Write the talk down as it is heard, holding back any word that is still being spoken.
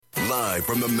Live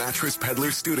from the Mattress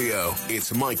Peddler Studio,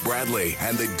 it's Mike Bradley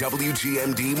and the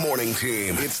WGMD Morning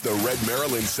Team. It's the Red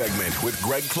Maryland segment with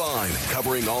Greg Kline,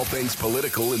 covering all things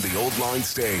political in the Old Line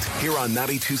State. Here on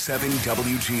 92.7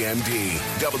 WGMD,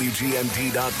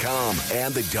 WGMD.com,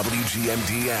 and the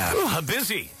WGMD app.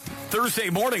 Busy. Thursday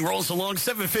morning rolls along,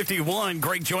 7:51.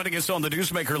 Greg joining us on the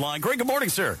Newsmaker line. Greg, good morning,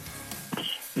 sir.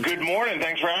 Good morning.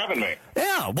 Thanks for having me.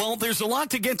 Yeah, well, there's a lot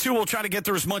to get to. We'll try to get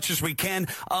through as much as we can.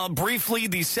 Briefly,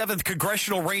 the 7th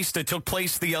congressional race that took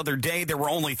place the other day, there were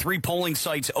only 3 polling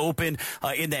sites open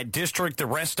in that district. The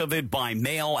rest of it by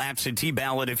mail, absentee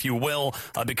ballot, if you will,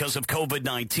 because of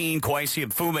COVID-19. Kwesi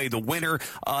Mfume, the winner.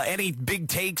 Any big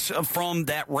takes from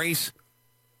that race?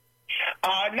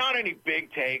 Not any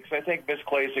big takes. I think Ms.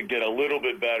 Klasick did a little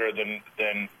bit better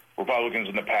than Republicans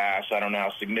in the past. I don't know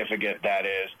how significant that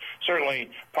is.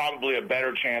 Certainly, probably a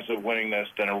better chance of winning this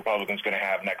than a Republican's going to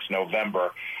have next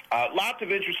November. Lots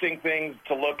of interesting things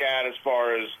to look at as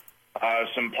far as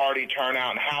some party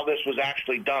turnout and how this was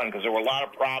actually done, because there were a lot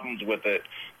of problems with it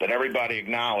that everybody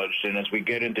acknowledged. And as we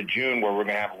get into June, where we're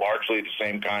going to have largely the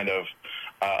same kind of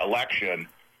election,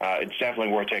 it's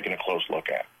definitely worth taking a close look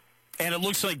at. And it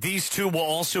looks like these two will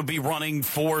also be running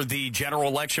for the general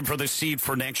election for the seat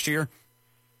for next year?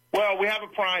 Well, we have a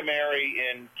primary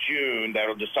in June that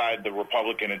will decide the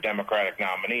Republican and Democratic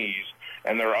nominees,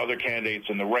 and there are other candidates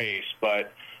in the race,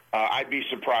 but I'd be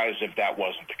surprised if that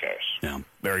wasn't the case. Yeah,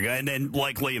 very good. And then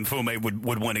likely Mfume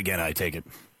would win again, I take it.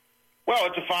 Well,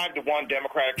 it's a 5-1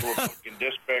 Democratic to Republican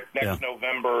district. Next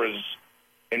November is,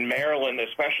 in Maryland,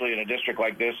 especially in a district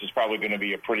like this, is probably going to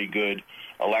be a pretty good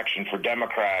election for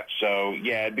Democrats. So,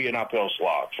 yeah, it'd be an uphill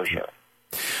slog for sure.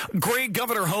 Greg,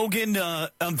 Governor Hogan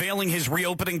unveiling his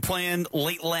reopening plan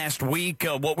late last week.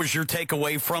 What was your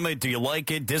takeaway from it? Do you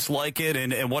like it, dislike it,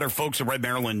 and what are folks in Red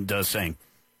Maryland saying?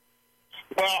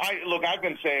 Well, I've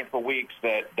been saying for weeks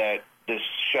that this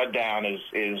shutdown is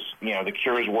the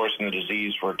cure is worse than the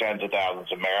disease for tens of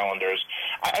thousands of Marylanders.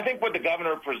 I think what the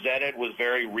governor presented was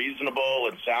very reasonable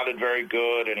and sounded very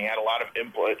good, and he had a lot of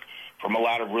input from a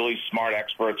lot of really smart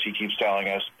experts, he keeps telling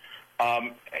us.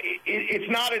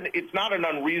 It's not an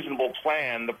unreasonable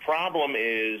plan. The problem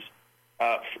is,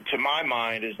 to my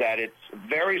mind, is that it's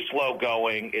very slow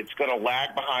going. It's going to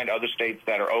lag behind other states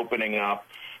that are opening up.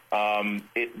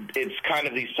 It's kind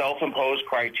of these self-imposed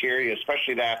criteria,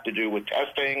 especially that have to do with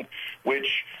testing,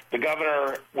 which the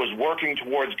governor was working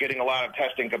towards getting a lot of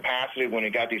testing capacity when he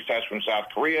got these tests from South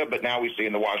Korea, but now we see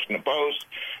in the Washington Post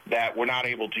that we're not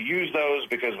able to use those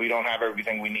because we don't have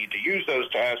everything we need to use those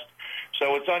tests.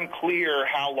 So it's unclear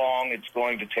how long it's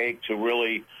going to take to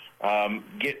really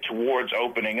get towards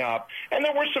opening up. And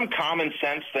there were some common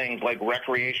sense things like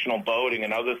recreational boating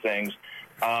and other things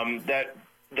that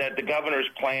the governor's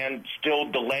plan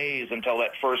still delays until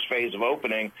that first phase of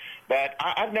opening, that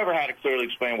I've never had to clearly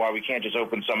explain why we can't just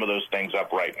open some of those things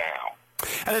up right now.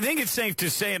 And I think it's safe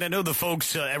to say, and I know the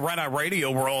folks at Red Eye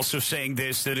Radio were also saying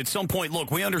this, that at some point,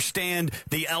 look, we understand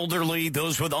the elderly,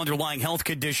 those with underlying health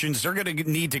conditions, they're going to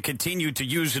need to continue to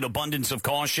use an abundance of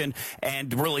caution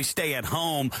and really stay at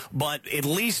home. But at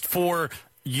least for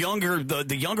the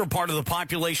younger part of the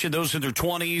population, those in their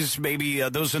 20s, maybe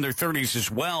those in their 30s as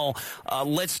well,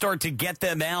 let's start to get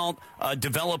them out,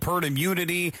 develop herd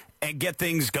immunity, and get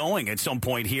things going at some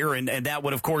point here. And that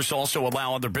would, of course, also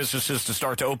allow other businesses to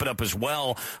start to open up as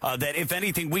well. That, if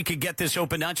anything, we could get this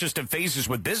open not just in phases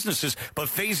with businesses, but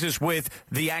phases with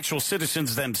the actual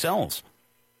citizens themselves.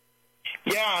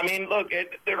 Yeah, I mean, look,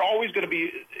 they're always going to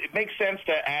be – it makes sense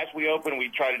that as we open, we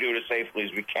try to do it as safely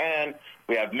as we can.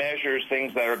 We have measures,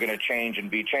 things that are going to change and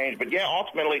be changed. But, yeah,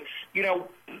 ultimately,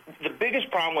 the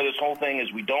biggest problem with this whole thing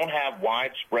is we don't have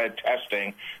widespread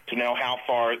testing to know how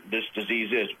far this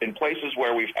disease is. In places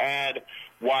where we've had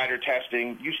wider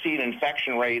testing, you've seen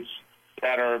infection rates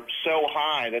that are so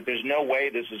high that there's no way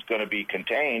this is going to be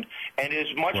contained. And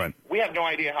we have no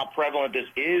idea how prevalent this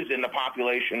is in the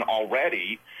population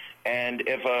already. And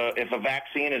if a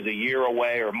vaccine is a year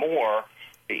away or more,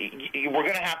 we're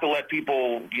going to have to let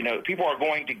people, people are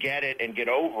going to get it and get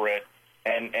over it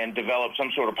and develop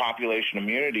some sort of population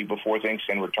immunity before things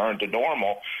can return to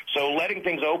normal. So letting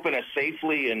things open as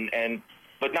safely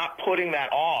but not putting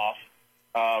that off,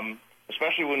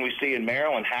 especially when we see in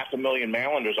Maryland, 500,000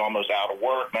 Marylanders almost out of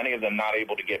work, many of them not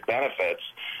able to get benefits.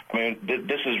 I mean,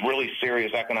 this is really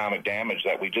serious economic damage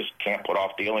that we just can't put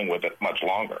off dealing with it much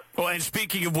longer. Well, and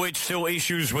speaking of which, still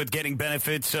issues with getting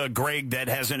benefits, Greg, that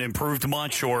hasn't improved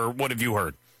much, or what have you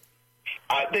heard?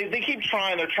 They keep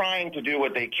trying. They're trying to do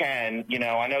what they can.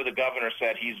 I know the governor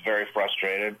said he's very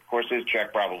frustrated. Of course, his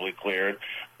check probably cleared.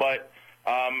 But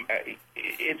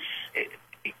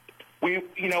we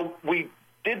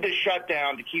did the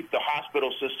shutdown to keep the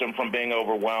hospital system from being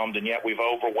overwhelmed, and yet we've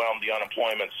overwhelmed the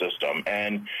unemployment system.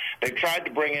 And they've tried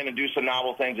to bring in and do some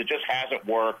novel things. It just hasn't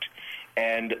worked.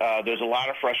 And there's a lot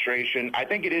of frustration. I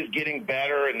think it is getting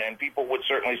better, and people would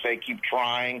certainly say keep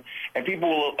trying, and people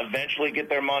will eventually get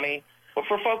their money. But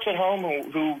for folks at home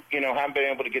who haven't been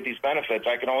able to get these benefits,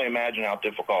 I can only imagine how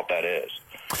difficult that is.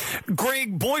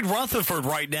 Greg, Boyd Rutherford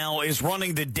right now is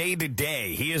running the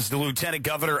day-to-day. He is the lieutenant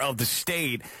governor of the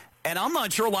state. And I'm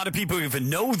not sure a lot of people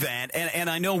even know that, and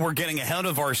I know we're getting ahead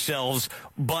of ourselves,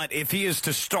 but if he is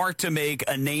to start to make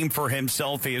a name for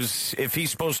himself, if he's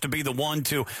supposed to be the one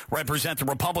to represent the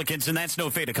Republicans, and that's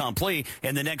no fait accompli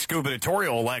in the next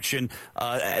gubernatorial election,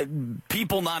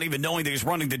 people not even knowing that he's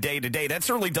running the day-to-day, that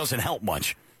certainly doesn't help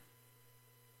much.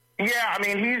 Yeah, I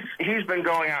mean, he's been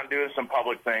going out and doing some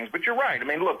public things, but you're right. I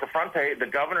mean, look, the front page, the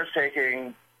governor's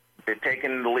taking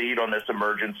the lead on this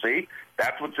emergency.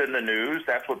 That's what's in the news.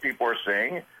 That's what people are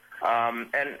seeing,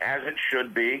 and as it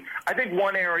should be. I think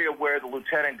one area where the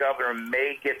lieutenant governor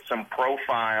may get some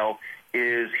profile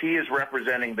is he is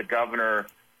representing the governor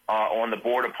on the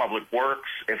Board of Public Works.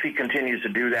 If he continues to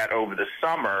do that over the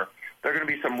summer, there are going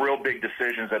to be some real big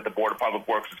decisions that the Board of Public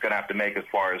Works is going to have to make as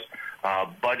far as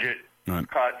budget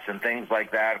cuts and things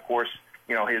like that. Of course,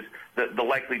 the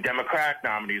likely Democratic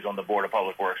nominees on the Board of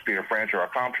Public Works, Peter Francher, our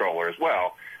comptroller as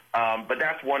well. But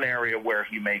that's one area where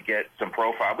he may get some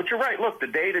profile. But you're right. Look, the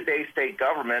day-to-day state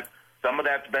government, some of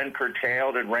that's been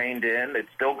curtailed and reined in. It's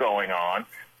still going on.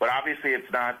 But obviously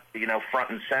it's not, front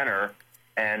and center.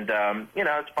 And,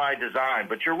 it's by design.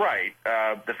 But you're right.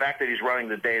 The fact that he's running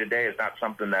the day-to-day is not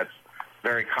something that's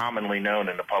very commonly known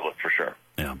in the public for sure.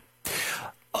 Yeah.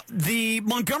 The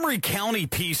Montgomery County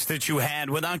piece that you had,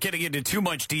 without getting into too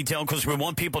much detail because we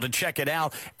want people to check it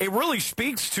out, it really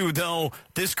speaks to, though,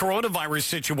 this coronavirus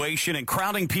situation and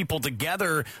crowding people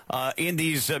together in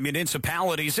these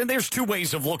municipalities. And there's two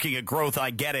ways of looking at growth. I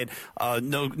get it.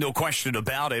 No question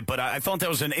about it. But I thought that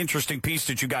was an interesting piece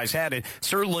that you guys had. And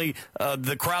certainly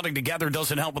the crowding together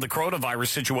doesn't help with the coronavirus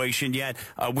situation yet.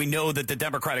 We know that the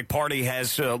Democratic Party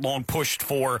has long pushed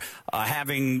for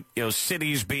having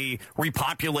cities be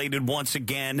repopulated once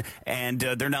again, and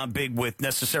they're not big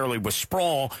necessarily with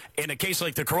sprawl. In a case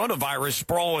like the coronavirus,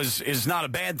 sprawl is not a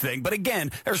bad thing. But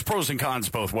again, there's pros and cons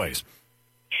both ways.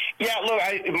 Yeah, look,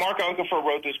 Marc Uncapher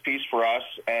wrote this piece for us,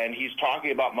 and he's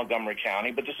talking about Montgomery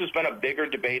County, but this has been a bigger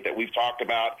debate that we've talked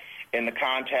about in the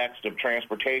context of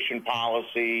transportation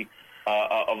policy,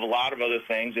 of a lot of other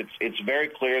things. It's very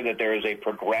clear that there is a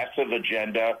progressive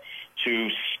agenda to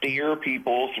steer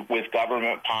people with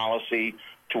government policy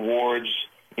towards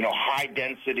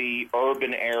high-density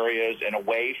urban areas and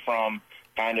away from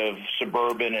kind of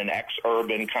suburban and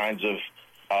ex-urban kinds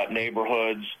of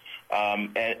neighborhoods.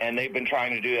 And they've been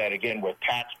trying to do that, again, with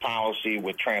tax policy,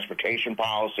 with transportation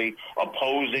policy,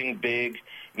 opposing big,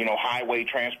 highway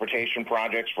transportation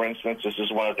projects, for instance. This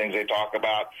is one of the things they talk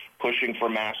about, pushing for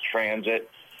mass transit.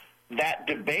 That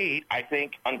debate, I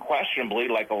think, unquestionably,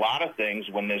 like a lot of things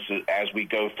as we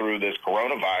go through this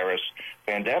coronavirus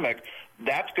pandemic,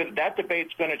 that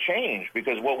debate's going to change,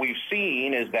 because what we've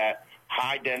seen is that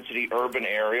high-density urban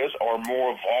areas are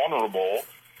more vulnerable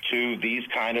to these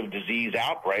kind of disease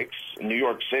outbreaks, New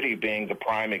York City being the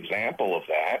prime example of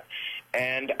that.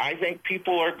 And I think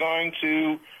people are going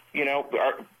to,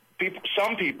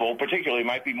 some people particularly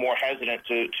might be more hesitant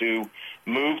to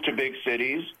move to big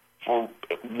cities for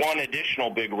one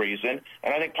additional big reason.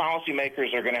 And I think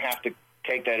policymakers are going to have to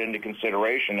take that into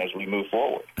consideration as we move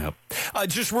forward. Yep.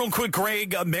 Just real quick,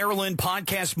 Greg, Maryland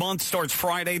Podcast Month starts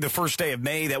Friday, the first day of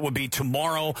May. That would be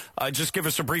tomorrow. Just give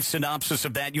us a brief synopsis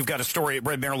of that. You've got a story at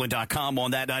redmaryland.com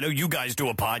on that. I know you guys do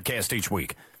a podcast each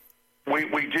week.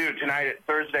 We do. Tonight,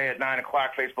 Thursday at 9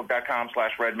 o'clock,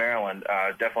 facebook.com/redmaryland.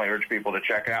 Definitely urge people to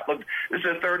check it out. Look, this is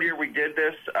the third year we did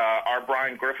this. Our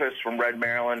Brian Griffiths from Red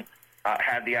Maryland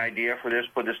had the idea for this,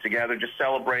 put this together, just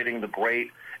celebrating the great.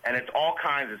 And it's all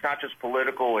kinds. It's not just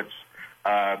political. It's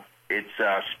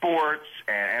sports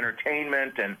and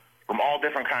entertainment, and from all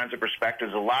different kinds of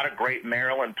perspectives. A lot of great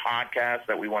Maryland podcasts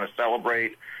that we want to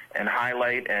celebrate and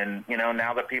highlight. And,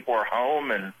 now that people are home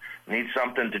and need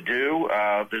something to do,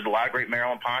 there's a lot of great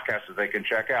Maryland podcasts that they can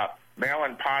check out.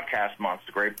 Maryland Podcast Month is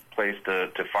a great place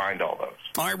to find all those.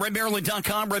 All right,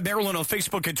 redmaryland.com, Red Maryland on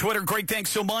Facebook and Twitter. Greg,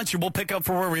 thanks so much. And we'll pick up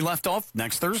from where we left off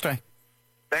next Thursday.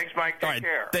 Thanks, Mike. Take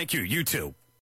care. Thank you. You too.